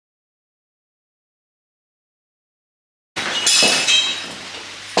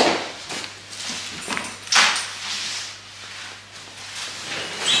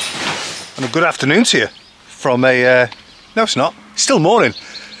and a good afternoon to you from a, no it's not, it's still morning,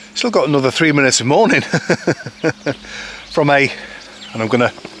 still got another 3 minutes of morning from a, and I'm going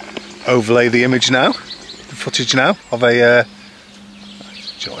to overlay the image now, the footage now of a,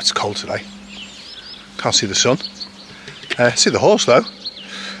 you know, it's cold today, can't see the sun, see the horse though,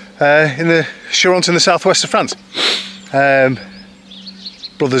 in the Charente in the southwest of France.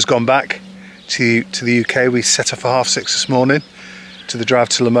 Brother's gone back to the UK. We set off at 6:30 this morning to the drive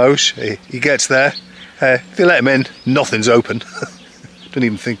to Limoges. He gets there, if they let him in, nothing's open. Don't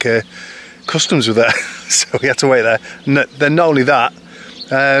even think customs were there, so we had to wait there. And then not only that,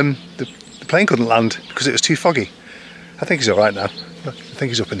 the plane couldn't land because it was too foggy. I think he's all right now. I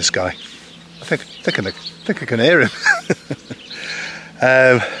think he's up in the sky. I think I can hear him.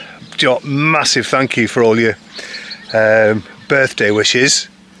 Do you know what? Massive thank you for all your birthday wishes,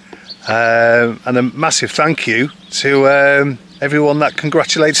 and a massive thank you to everyone that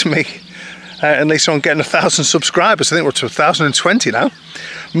congratulates me and Lisa on getting 1,000 subscribers. I think we're up to 1,020 now,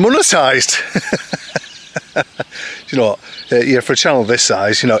 monetised. You know what? Yeah, for a channel this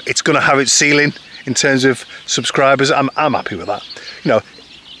size, you know, it's going to have its ceiling in terms of subscribers. I'm happy with that. You know,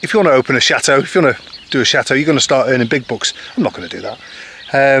 if you want to open a chateau, if you want to do a chateau, you're going to start earning big bucks. I'm not going to do that.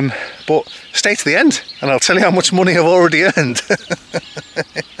 But stay to the end and I'll tell you how much money I've already earned.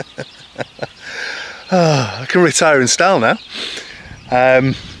 Oh, I can retire in style now.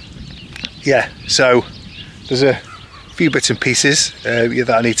 Yeah, so there's a few bits and pieces that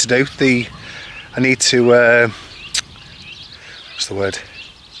I need to do. I need to, what's the word?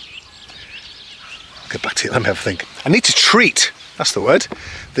 I'll get back to it, let me have a think. I need to treat, that's the word,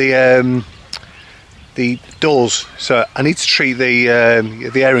 the doors. So I need to treat the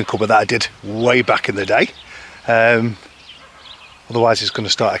airing cupboard that I did way back in the day. Otherwise it's going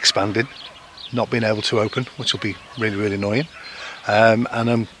to start expanding, not being able to open, which will be really, really annoying. And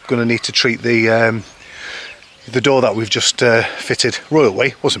I'm going to need to treat the door that we've just fitted. Royal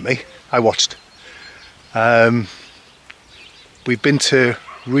Way, wasn't me, I watched. We've been to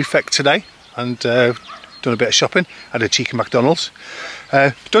Ruffec today and done a bit of shopping, had a cheeky McDonald's.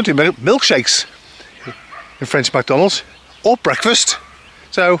 Don't do milkshakes in French McDonald's or breakfast,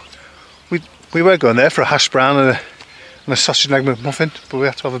 so we were going there for a hash brown and a sausage and egg McMuffin, but we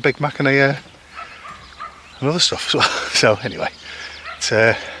had to have a Big Mac and and other stuff as well. So anyway, it's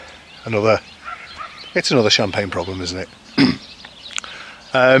another champagne problem, isn't it?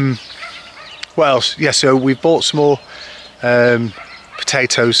 What else? Yeah, so we bought some more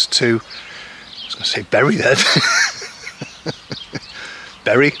potatoes to, I was going to say berry then,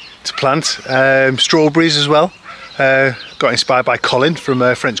 berry to plant, strawberries as well. Got inspired by Colin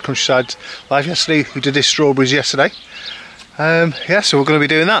from French Countryside Live yesterday, who did his strawberries yesterday. Yeah, so we're going to be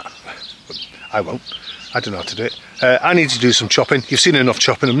doing that. I won't, I don't know how to do it. I need to do some chopping. You've seen enough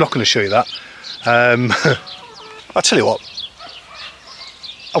chopping, I'm not going to show you that. I'll tell you what,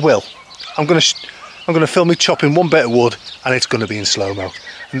 I will. I'm going to film me chopping one bit of wood and it's going to be in slow-mo.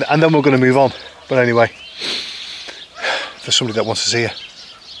 And then we're going to move on. But anyway, for somebody that wants to see you,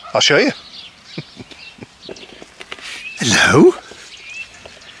 I'll show you. Hello?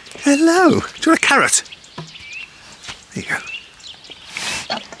 Hello? Do you want a carrot? There you go.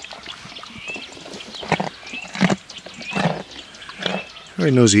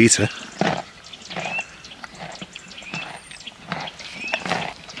 Very nosy eater.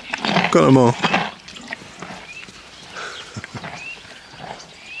 Got them all.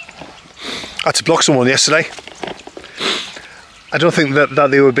 I had to block someone yesterday. I don't think that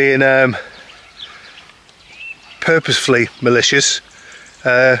they were being purposefully malicious,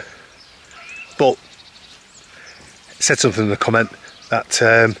 but said something in the comment that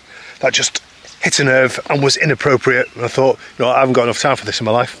that just hit a nerve and was inappropriate. And I thought, you know, I haven't got enough time for this in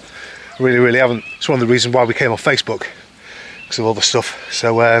my life. I really, really haven't. It's one of the reasons why we came off Facebook, because of all the stuff.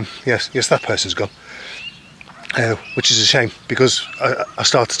 So yes, that person's gone, which is a shame because I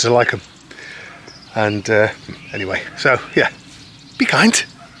started to like him. And anyway, so yeah, be kind.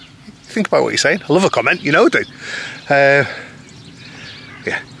 Think about what you're saying. I love a comment, you know, dude. Yeah,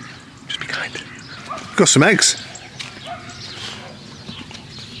 just be kind. Got some eggs.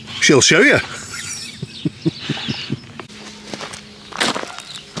 She'll show you.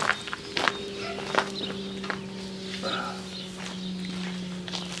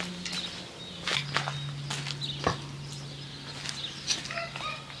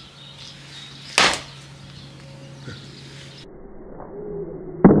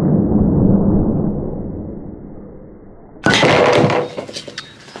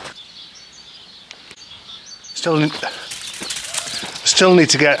 Still need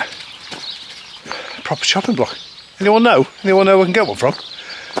to get a proper chopping block. Anyone know? Anyone know where I can get one from?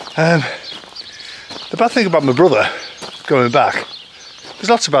 The bad thing about my brother going back, there's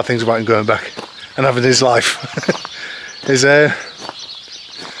lots of bad things about him going back and having his life, is there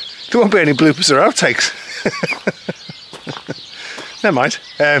won't be any bloopers or outtakes. Never mind.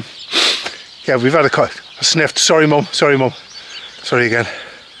 Yeah, we've had a sniffed. Sorry mum, sorry again.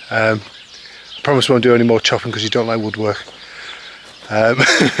 I promise we won't do any more chopping because you don't like woodwork.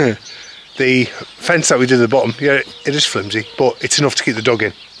 The fence that we did at the bottom, yeah, it is flimsy, but it's enough to keep the dog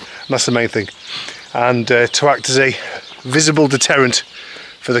in. And that's the main thing. And to act as a visible deterrent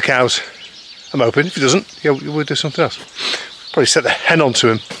for the cows. I'm hoping. If it doesn't, yeah, we'll do something else. Probably set the hen onto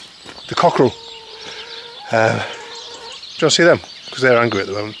him, the cockerel. Do you want to see them? Because they're angry at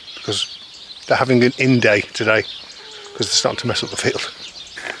the moment because they're having an in day today because they're starting to mess up the field.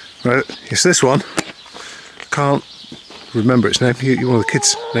 Right, it's this one. Can't remember its name. One of the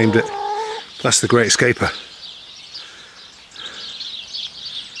kids named it. That's the Great Escaper.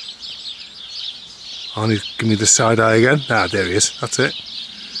 Arnie, give me the side eye again. Ah, there he is. That's it.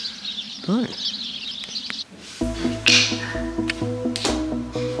 Right.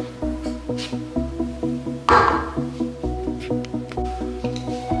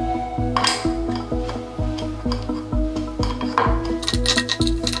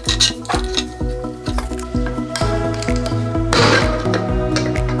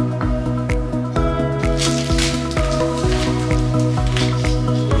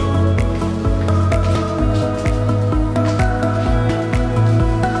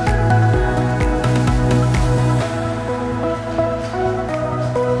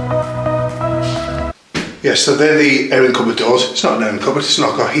 Yeah, so they're the airing cupboard doors. It's not an airing cupboard, it's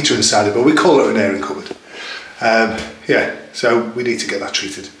not got a heater inside it, but we call it an airing cupboard. Yeah, so we need to get that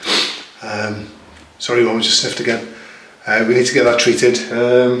treated. Sorry, Mum, just sniffed again. We need to get that treated.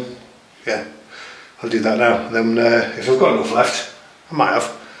 Yeah, I'll do that now. And then if I've got enough left, I might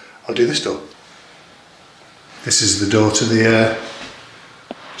have, I'll do this door. This is the door to the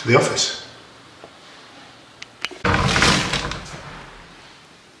office.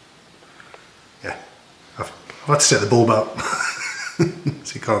 I've had to set the bulb out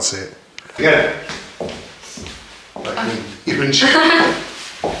so you can't see it. Yeah. Like you're in shape. I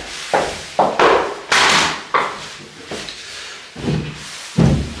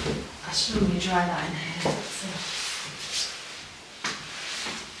should normally dry that in here.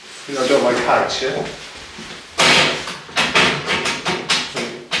 You know, I don't like heights, yeah?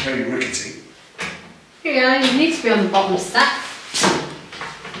 Very rickety. Yeah, you need to be on the bottom step.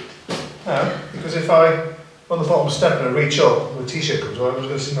 No, because if I on the bottom step and I reach up, the t-shirt comes away, I'm just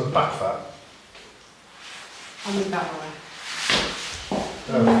going to see my back fat. I'll move that way.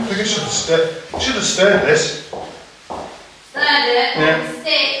 No, I think I should have stirred this. Stirred it? Yeah. On a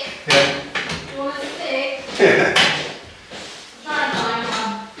stick? Yeah. You want a stick? Yeah. Try and find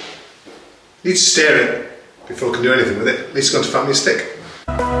one. Need to stir it before I can do anything with it. At least it's going to find me a stick.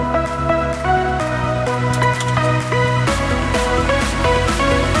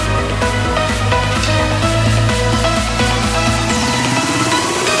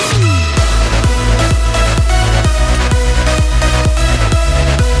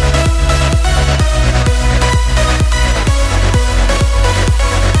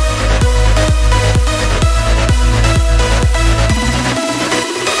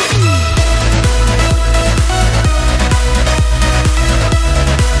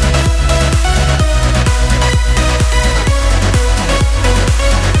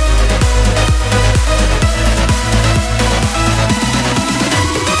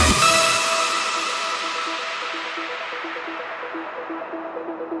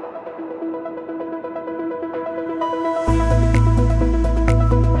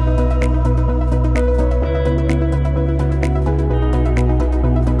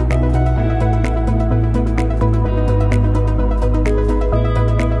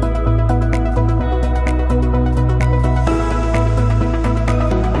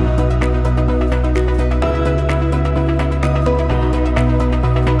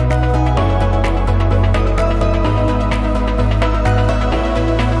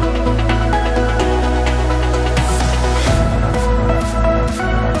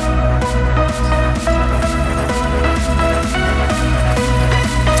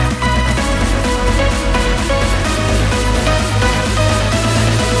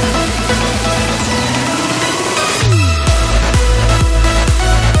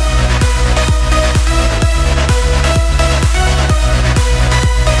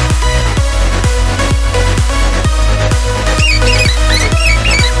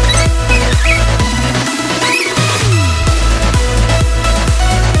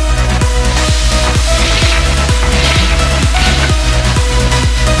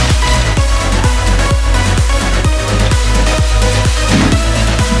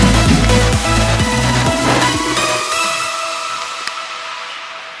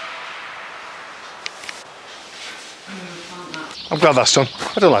 I'm glad that's done.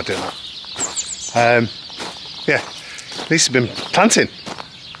 I don't like doing that. Yeah, Lisa's been planting,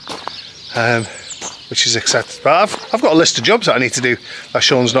 which is exciting. But I've got a list of jobs that I need to do that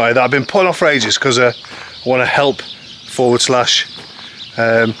Sean's not here, that I've been putting off for ages because I want to help / film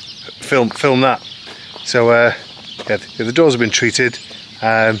that. So yeah, the doors have been treated.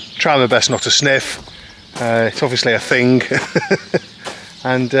 Trying my best not to sniff. It's obviously a thing.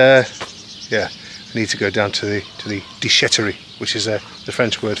 And yeah, I need to go down to the déchetterie, which is the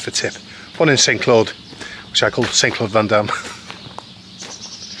French word for tip. One in St Claude, which I call St Claude Van Damme,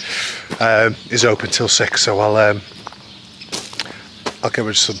 is open till 6, so I'll get rid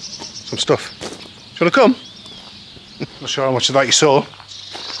of some stuff. Do you want to come? Not sure how much of that you saw,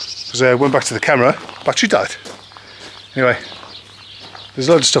 because I went back to the camera, battery died. Anyway, there's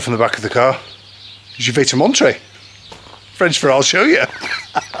loads of stuff in the back of the car. Je vais te montrer. French for I'll show you.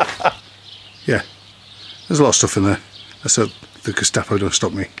 Yeah, there's a lot of stuff in there. Let's hope the Gestapo don't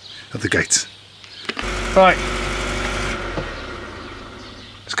stop me at the gates. Right,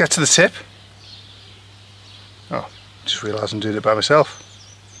 let's get to the tip. Oh, just realised I'm doing it by myself.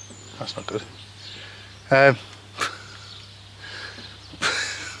 That's not good.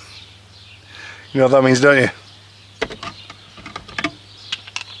 You know what that means, don't you?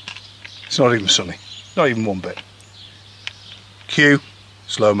 It's not even sunny. Not even one bit. Cue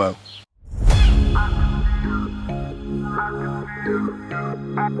slow-mo.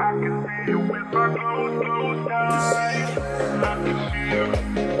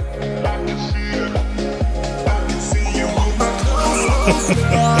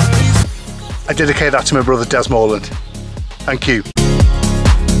 I dedicate that to my brother Des Morland. Thank you.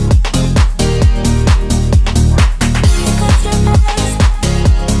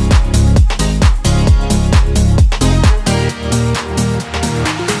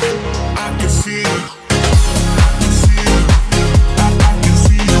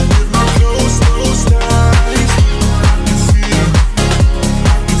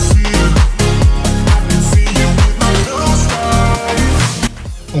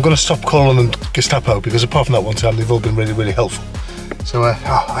 I'm going to stop calling them Gestapo because apart from that one time they've all been really, really helpful. So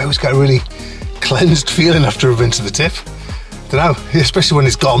I always get a really cleansed feeling after I've been to the tip. Don't know, especially when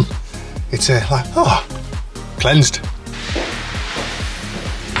it's gone. It's like, oh, cleansed.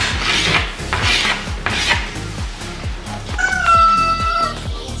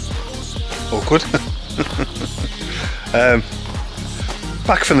 Awkward.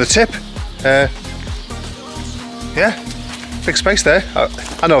 Back from the tip. Yeah. Big space there.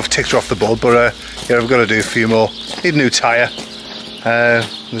 I know I've ticked her off the board, but yeah, I've got to do a few more. Need a new tyre.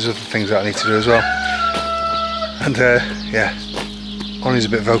 There's other things that I need to do as well. And yeah, Ronnie's a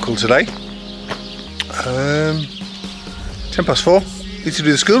bit vocal today. 4:10. Need to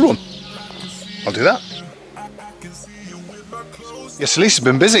do the school run. I'll do that. Yes, Lisa's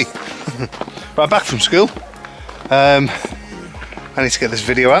been busy. But I'm back from school. I need to get this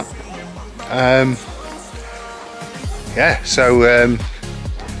video out. Yeah, so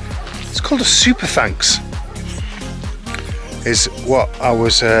it's called a super thanks, is what I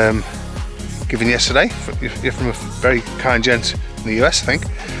was given yesterday from a very kind gent in the US, I think,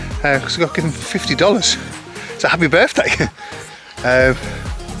 because I got given $50. It's a happy birthday.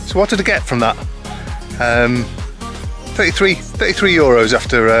 So what did I get from that? 33 euros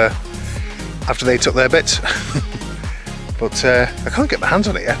after they took their bits. But I can't get my hands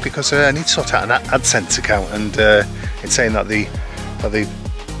on it yet because I need to sort out an AdSense account, and it's saying that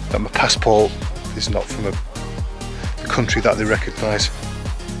that my passport is not from a country that they recognise.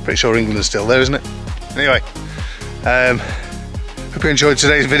 Pretty sure England is still there, isn't it? Anyway, hope you enjoyed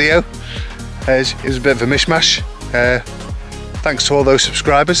today's video. It was a bit of a mishmash. Thanks to all those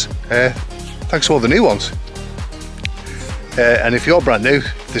subscribers. Thanks to all the new ones. And if you're brand new,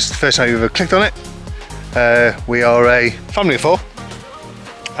 this is the first time you've ever clicked on it. We are a family of 4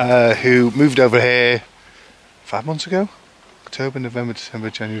 who moved over here 5 months ago. October, November, December,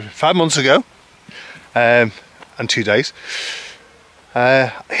 January. 5 months ago, and 2 days.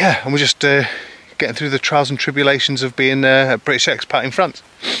 Yeah, and we're just getting through the trials and tribulations of being a British expat in France.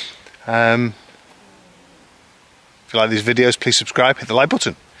 If you like these videos, please subscribe, hit the like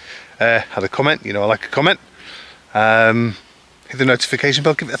button. Had a comment, you know I like a comment. Hit the notification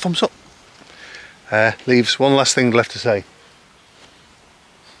bell, give it a thumbs up. Leaves one last thing left to say.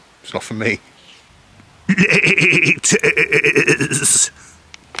 It's not from me. Laters.